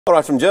All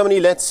right, from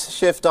Germany, let's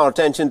shift our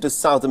attention to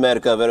South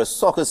America, where a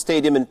soccer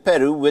stadium in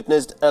Peru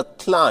witnessed a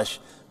clash,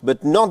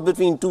 but not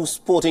between two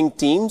sporting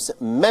teams.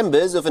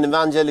 Members of an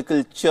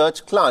evangelical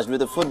church clashed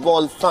with the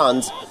football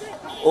fans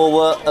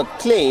over a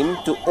claim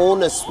to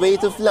own a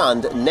swathe of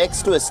land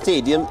next to a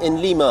stadium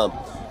in Lima.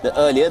 Now,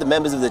 earlier, the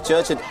members of the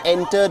church had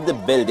entered the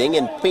building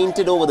and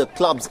painted over the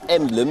club's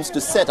emblems to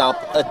set up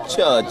a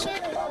church.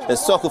 The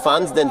soccer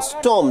fans then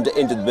stormed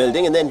into the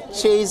building and then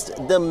chased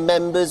the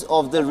members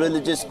of the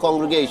religious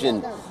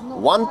congregation.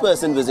 One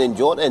person was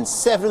injured and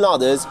several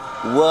others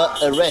were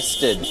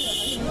arrested.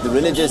 The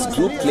religious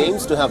group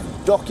claims to have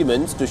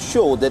documents to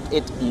show that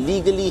it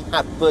legally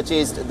had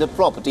purchased the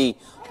property,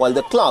 while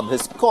the club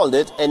has called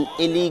it an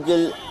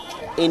illegal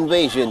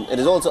invasion. It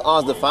has also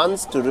asked the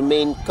fans to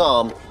remain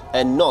calm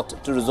and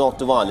not to resort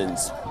to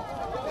violence.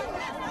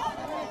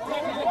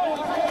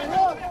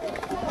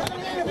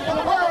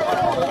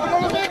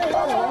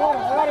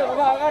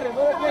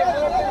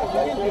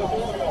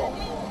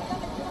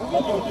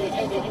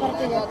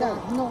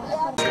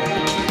 No.